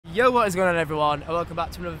Yo, what is going on everyone, and welcome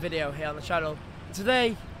back to another video here on the channel.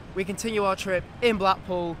 Today we continue our trip in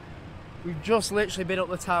Blackpool. We've just literally been up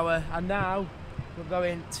the tower and now we're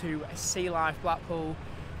going to Sea Life Blackpool,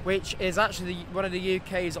 which is actually one of the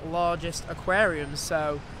UK's largest aquariums,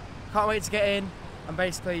 so can't wait to get in and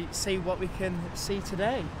basically see what we can see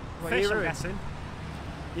today. Fish, I'm guessing.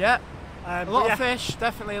 Yeah, a lot of fish,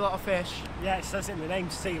 definitely a lot of fish. Yeah, it says in the name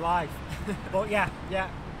Sea Life. But yeah,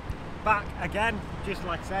 back again, just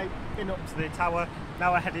like I say, been up to the tower,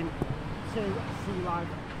 now we're heading to Sea Life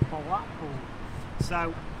Blackpool.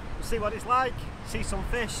 So, we'll see what it's like, see some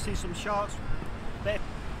fish, see some sharks,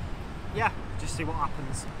 just see what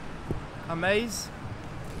happens. Amaze.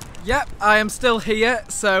 Yep, I am still here,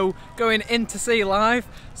 so going into Sea Life.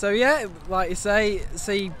 So yeah, like you say,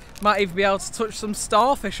 might even be able to touch some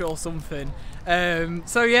starfish or something.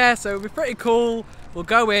 So it'll be pretty cool. We'll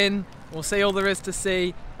go in, we'll see all there is to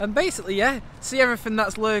see, and basically, see everything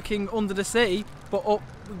that's lurking under the sea, but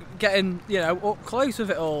getting up close with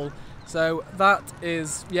it all. So that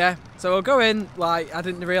is, so we'll go in, like, I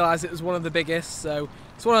didn't realise it was one of the biggest, so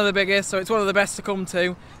it's one of the biggest, so it's one of the best to come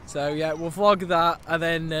to. So yeah, we'll vlog that, and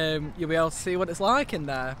then you'll be able to see what it's like in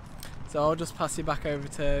there. So I'll just pass you back over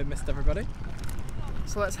to Mr. Everybody.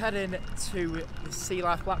 So let's head in to the Sea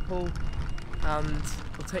Life Blackpool and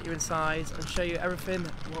we'll take you inside and show you everything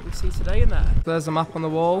what we see today in there. There's a map on the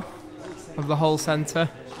wall of the whole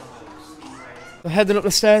centre. We're heading up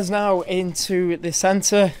the stairs now into the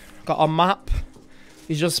centre. Got our map.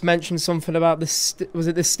 You just mentioned something about was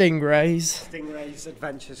it the Stingrays? Stingrays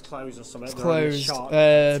Adventures closed or something. It's closed,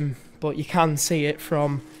 but you can see it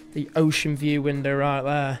from the ocean view window right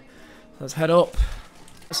there. Let's head up.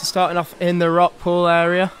 So starting off in the rock pool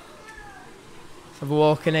area. Let's have a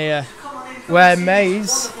walk in here, where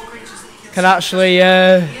Maze can actually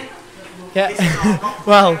have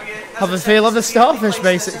a feel of the starfish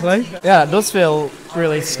basically. Yeah, it does feel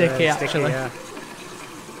really sticky actually.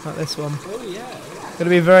 Like this one. Oh yeah. Got to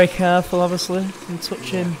be very careful, obviously, in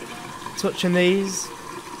touching these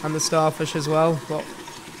and the starfish as well. But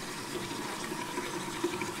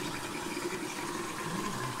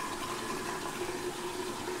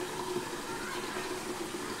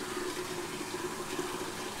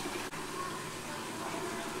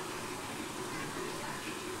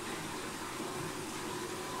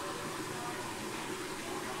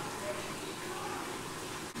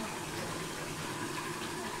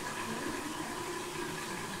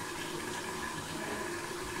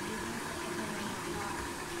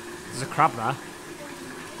there's a crab there.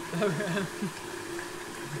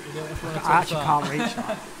 I actually can't reach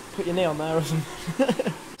that. put your knee on there or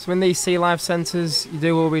something. So in these Sea Life centres, you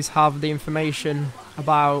do always have the information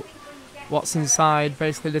about what's inside,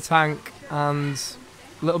 basically the tank, and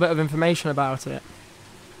a little bit of information about it.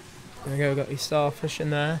 There we go, got your starfish in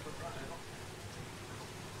there.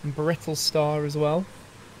 And brittle star as well.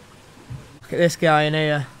 Look at this guy in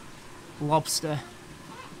here. Lobster.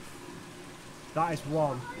 That is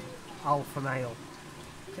one alpha male.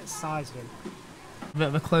 Look at the size of him. A bit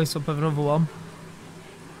of a close-up of another one.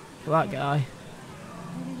 Look at that guy.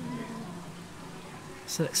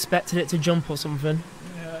 So expected it to jump or something.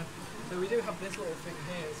 Yeah. So we do have this little thing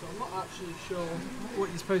here, so I'm not actually sure what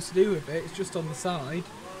you're supposed to do with it. It's just on the side,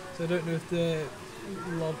 so I don't know if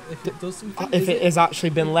it does something. If it has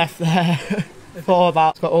actually been left there for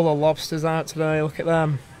that. It's got all the lobsters out today. Look at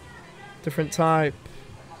them. Different type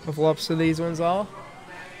of lobster these ones are.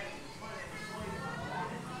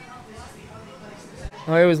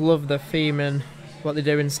 I always love the theming, what they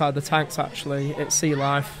do inside the tanks actually. It's Sea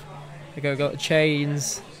Life. They got the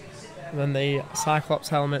chains, and then the Cyclops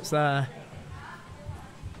helmets there.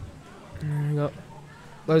 And we've got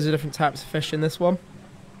loads of different types of fish in this one.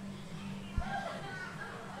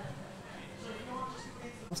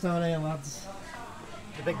 What's down here, lads?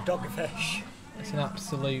 The big dogfish. It's an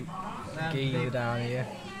absolute geezer down here.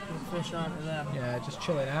 Big fish, aren't there? Yeah, just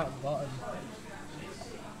chilling out at the bottom.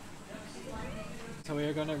 So we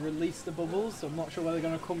are going to release the bubbles, so I'm not sure where they're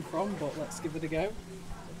going to come from, but let's give it a go.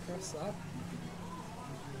 So press that.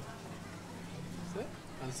 That's it.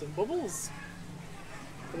 And some bubbles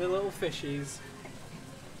for the little fishies.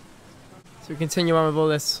 So we continue on with all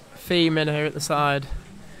this theme in here at the side.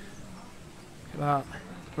 Look at that.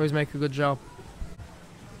 Always make a good job.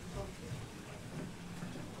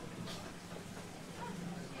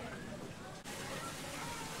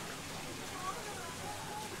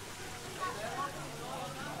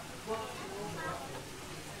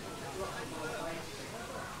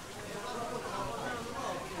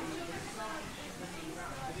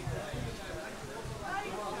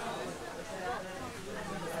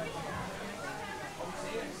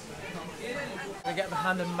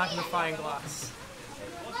 hand and magnifying glass.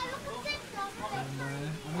 I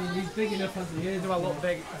mean, he's big enough as he is. Do a little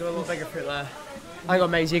bigger for it there. I got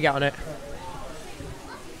Maze, you get on it.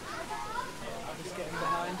 I'm just getting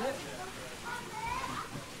behind it.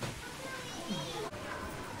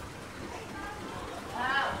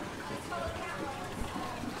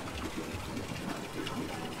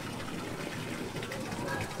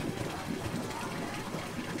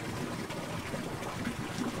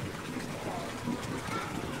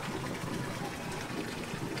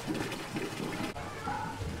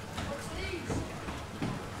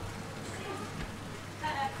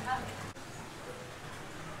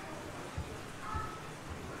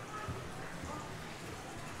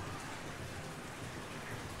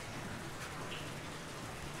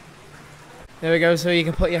 There we go, so you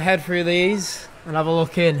can put your head through these and have a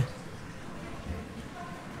look in.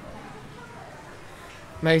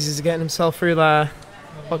 Maze is getting himself through there.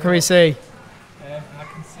 What can we see? I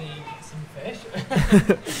can see some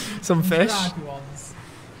fish. Some fish. Stripy ones.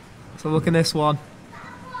 So look at this one.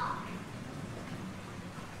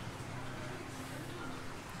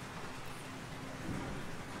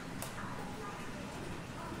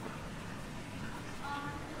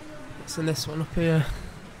 What's in this one up here?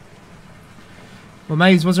 Well,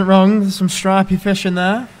 Maze wasn't wrong, there's some stripy fish in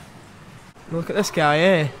there. Look at this guy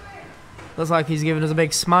here. Looks like he's giving us a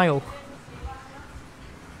big smile.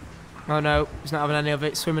 Oh no, he's not having any of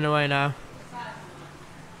it, swimming away now.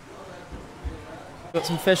 Got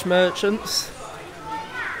some fish merchants.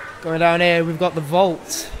 Going down here, we've got the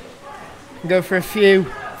vault. Go for a few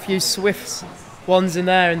swift ones in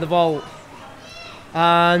there in the vault.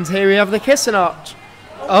 And here we have the kissing arch.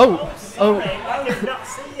 Oh! I did not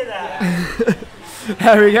see you there.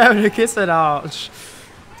 There we go, the kissing arch.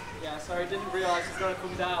 Yeah, sorry, didn't realise it's going to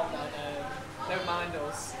come down then. Don't mind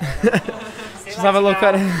us. Just have a look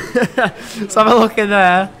at it. Let's have a look in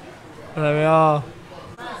there. There we are.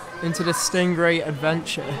 Into the Stingray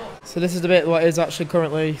Adventure. So this is the bit what is actually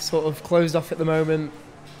currently sort of closed off at the moment.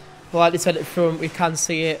 But like they said at front, we can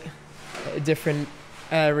see it at a different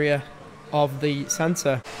area of the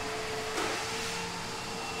centre.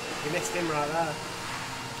 You missed him right there.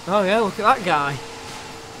 Oh yeah, look at that guy.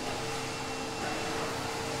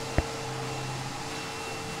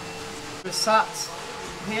 We're sat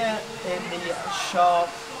here in the shark,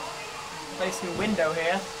 basically window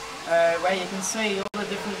here, where you can see all the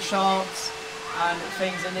different sharks and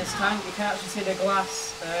things in this tank. You can actually see the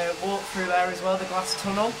glass walk through there as well, the glass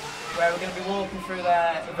tunnel, where we're going to be walking through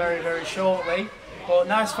there very, very shortly. But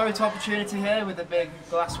nice photo opportunity here with the big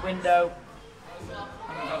glass window,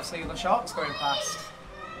 and obviously the sharks going past.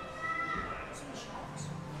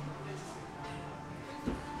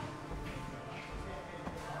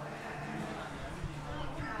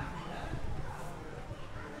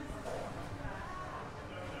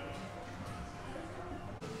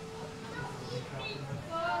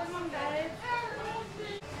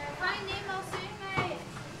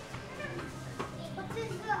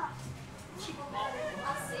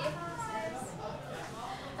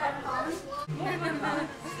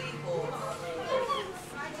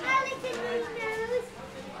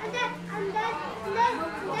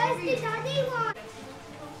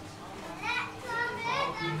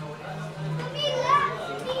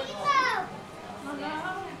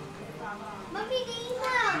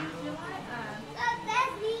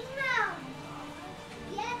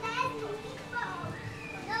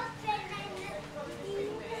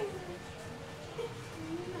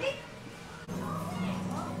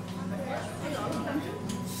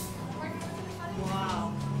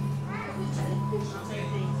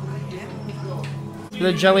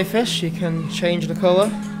 The jellyfish, you can change the colour.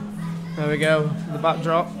 There we go, the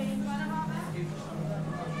backdrop.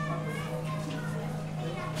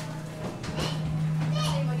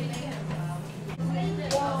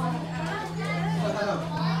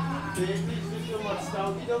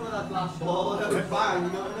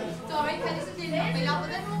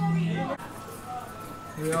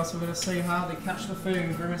 We're also going to see how they catch the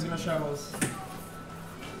food. Ruben's going to show us.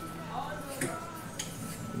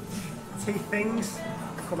 See things,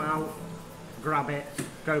 come out, grab it,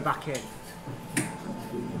 go back in.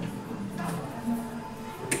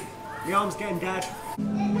 The arm's getting dead.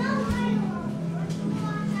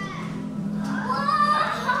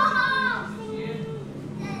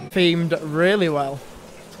 Themed really well.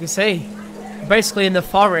 You can see, basically in the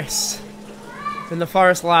forest. In the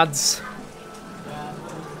forest, lads.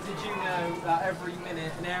 Did you know that every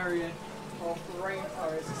minute an area of the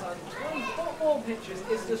rainforest and football pitches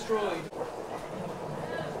is destroyed?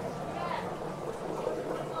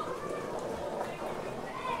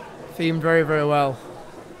 Themed very, very well.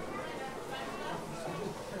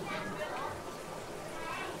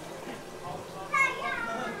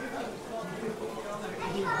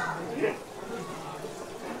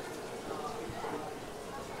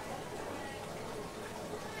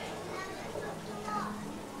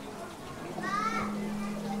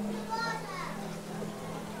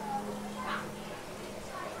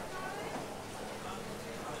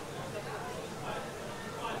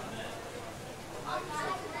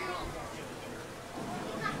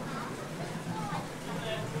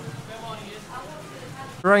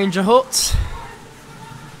 Ranger hut.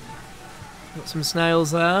 Got some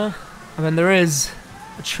snails there. And then there is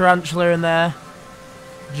a tarantula in there.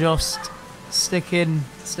 Just sticking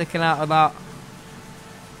out of that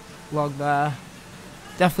log there.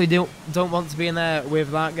 Definitely don't want to be in there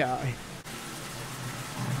with that guy.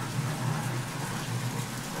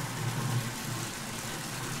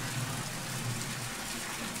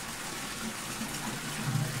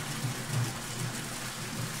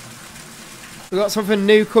 We've got something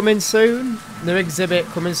new coming soon. New exhibit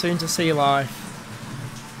coming soon to Sea Life.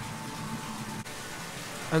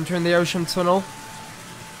 Entering the ocean tunnel.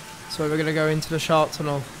 So we're going to go into the shark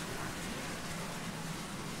tunnel.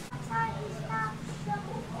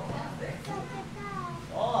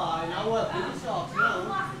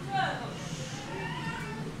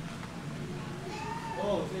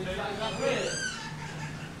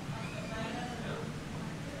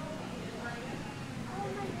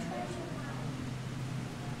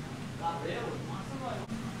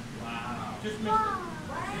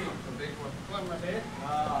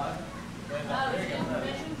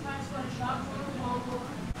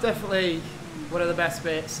 Definitely one of the best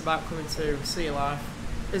bits about coming to Sea Life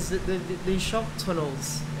is these shark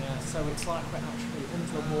tunnels. Yeah, so it's like we're actually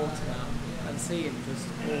under the water now and seeing just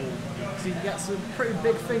all. So you can get some pretty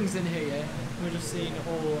big things in here. We're just seeing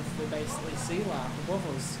all of the basically sea life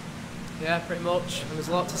above us. Yeah, pretty much. And there's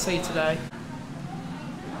a lot to see today.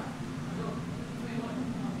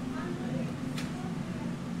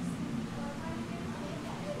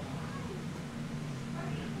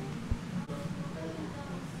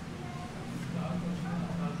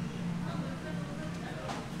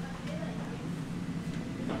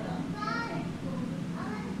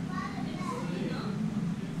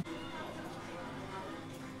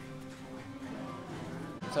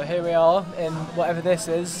 So here we are in whatever this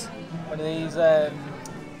is, one of these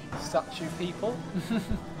statue people. Oh,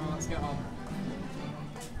 let's get on.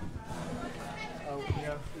 Oh,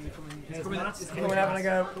 yeah, Here's Matt. Come and having a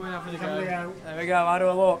go. Come and having a Having a go. go. There we go, how do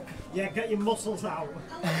I look? Yeah, get your muscles out.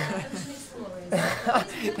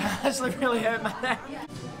 That actually really hurt my neck.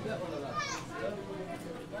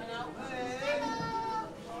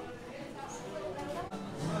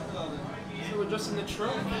 So we're just in the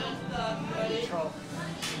truck.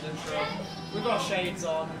 We've got shades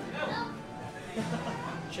on.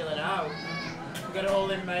 Chilling out. We've got it all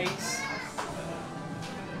in, mates.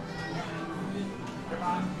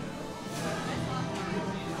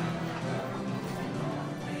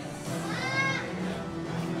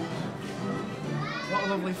 What a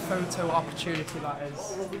lovely photo opportunity that is.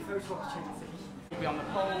 What a lovely photo opportunity. She'll be on the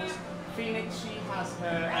poles. Phoenix, she has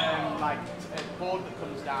her board that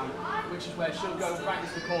comes down, which is where she'll go right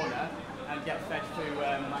into the corner and get fed through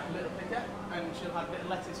like a little picker, and she'll have a bit of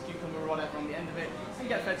lettuce, cucumber or whatever on the end of it, and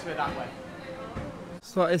get fed to her that way.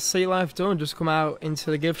 So what is Sea Life done? Just come out into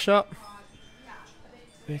the gift shop.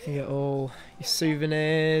 You can get all your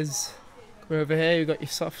souvenirs. Come over here, you've got your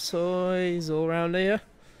soft toys all around here.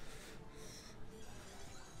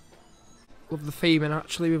 Love the theming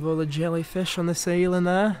actually with all the jellyfish on the ceiling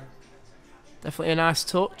there. Definitely a nice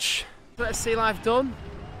touch. Bit of Sea Life done.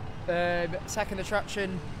 Second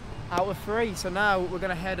attraction out of 3. So now we're going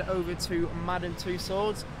to head over to Madden Two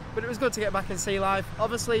Swords. But it was good to get back in Sea Life.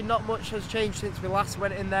 Obviously not much has changed since we last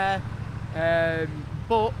went in there.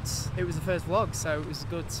 But it was the first vlog, so it was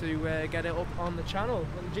good to get it up on the channel.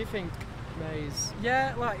 What did you think, Maze?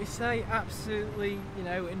 Yeah, like you say, absolutely, you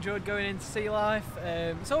know, enjoyed going into Sea Life.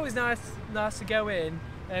 It's always nice to go in.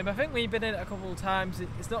 I think we've been in it a couple of times.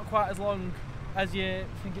 It's not quite as long as you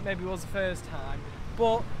think it maybe was the first time.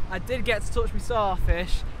 But I did get to touch my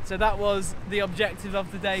starfish, so that was the objective of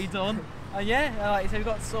the day done. And yeah, like you said, we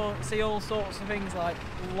got to see all sorts of things like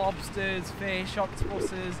lobsters, fish,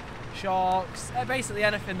 octopuses, sharks, basically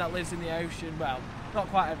anything that lives in the ocean. Well, not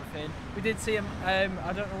quite everything. We did see I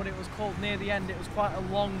don't know what it was called near the end. It was quite a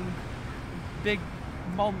long, big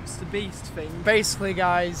monster beast thing. Basically,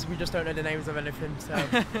 guys, we just don't know the names of anything, so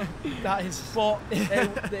that is. But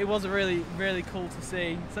it was really, really cool to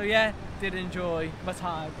see. So yeah, did enjoy my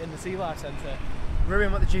time in the Sea Life Centre.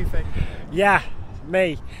 Ruben, what did you think? Yeah,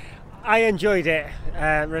 me. I enjoyed it.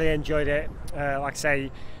 Really enjoyed it. Like I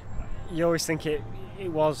say, you always think it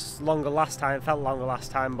was longer last time. It felt longer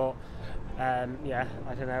last time, but yeah,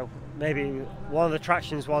 I don't know. Maybe one of the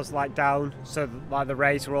attractions was like down, so like the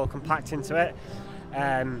rays were all compact into it.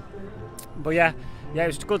 But yeah, it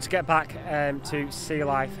was good to get back to Sea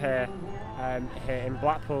Life here in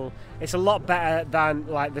Blackpool. It's a lot better than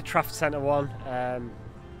like the Trafford Centre one.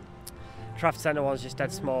 Trafford Centre one's just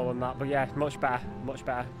dead small and that, but yeah, much better, much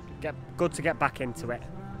better. Good to get back into it.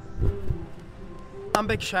 And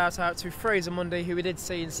big shout out to Fraser Mundy, who we did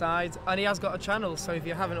see inside, and he has got a channel, so if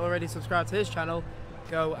you haven't already subscribed to his channel,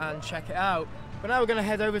 go and check it out. But now we're going to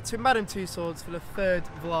head over to Madame Two Swords for the third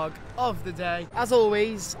vlog of the day. As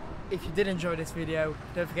always, if you did enjoy this video,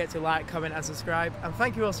 don't forget to like, comment and subscribe. And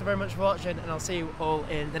thank you all so very much for watching, and I'll see you all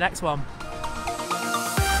in the next one.